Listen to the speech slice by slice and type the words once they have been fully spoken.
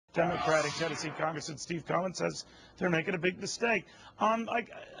Democratic Tennessee Congressman Steve Cohen says they're making a big mistake.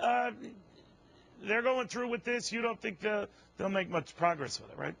 They're going through with this. You don't think they'll make much progress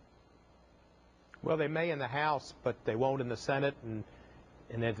with it, right? Well, they may in the House, but they won't in the Senate, and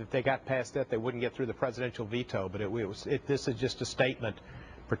if they got past that, they wouldn't get through the presidential veto. But this is just a statement,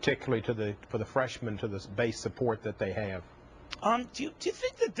 particularly for the freshmen, to the base support that they have. Do you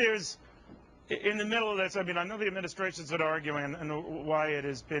think that there's, in the middle of this, I mean, I know the administration's been arguing and why it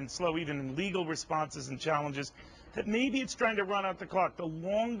has been slow, even in legal responses and challenges, that maybe it's trying to run out the clock. The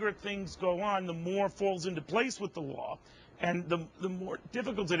longer things go on, the more falls into place with the law, and the more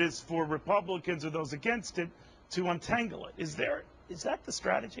difficult it is for Republicans or those against it to untangle it. Is that the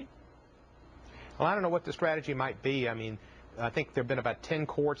strategy? Well, I don't know what the strategy might be. I mean, I think there have been about 10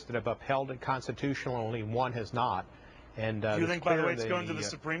 courts that have upheld it constitutional, only one has not. And do you think, by the way, it's going to the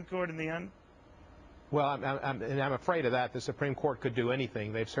Supreme Court in the end? Well, I'm afraid of that. The Supreme Court could do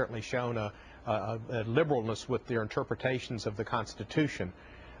anything. They've certainly shown a liberalness with their interpretations of the Constitution.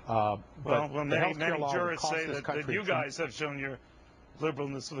 Well, many jurists say that you guys have shown your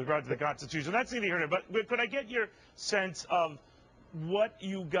liberalness with regard to the Constitution. That's neither here nor there. But could I get your sense of what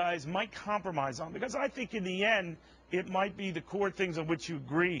you guys might compromise on? Because I think in the end, it might be the core things on which you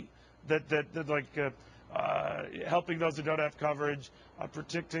agree, that helping those who don't have coverage,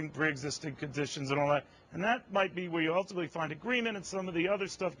 protecting pre-existing conditions and all that. And that might be where you ultimately find agreement, and some of the other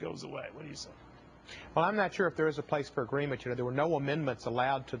stuff goes away. What do you say? Well, I'm not sure if there is a place for agreement. You know, there were no amendments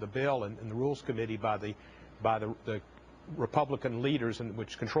allowed to the bill in the Rules Committee by the Republican leaders,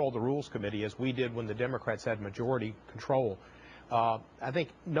 which control the Rules Committee, as we did when the Democrats had majority control. I think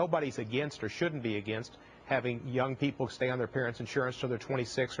nobody's against or shouldn't be against having young people stay on their parents' insurance till they're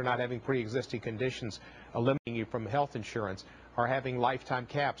 26, or not having pre-existing conditions eliminating you from health insurance, or having lifetime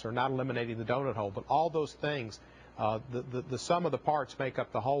caps, or not eliminating the donut hole. But all those things, the sum of the parts make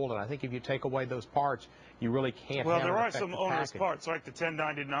up the whole, and I think if you take away those parts, you really can't have an effective package. Well, there are some onerous parts, like the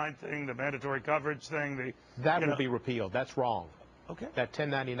 1099 thing, the mandatory coverage thing. That will be repealed. That's wrong. Okay. That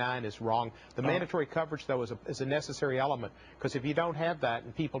 1099 is wrong. The mandatory coverage, though, is a necessary element, because if you don't have that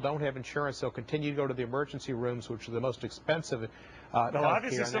and people don't have insurance, they'll continue to go to the emergency rooms, which are the most expensive. Well,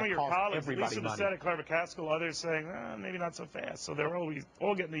 obviously, some of your colleagues, at least in the Senate, Clara McCaskill, others saying, maybe not so fast. So they're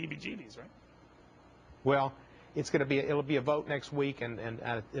all getting the EBGBs, right? Well, it'll be a vote next week, and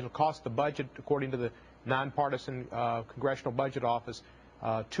it'll cost the budget, according to the nonpartisan Congressional Budget Office,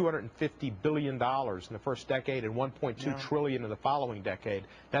 $250 billion in the first decade and $1.2 trillion in the following decade.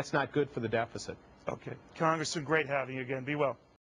 That's not good for the deficit. Okay. Congressman, great having you again. Be well.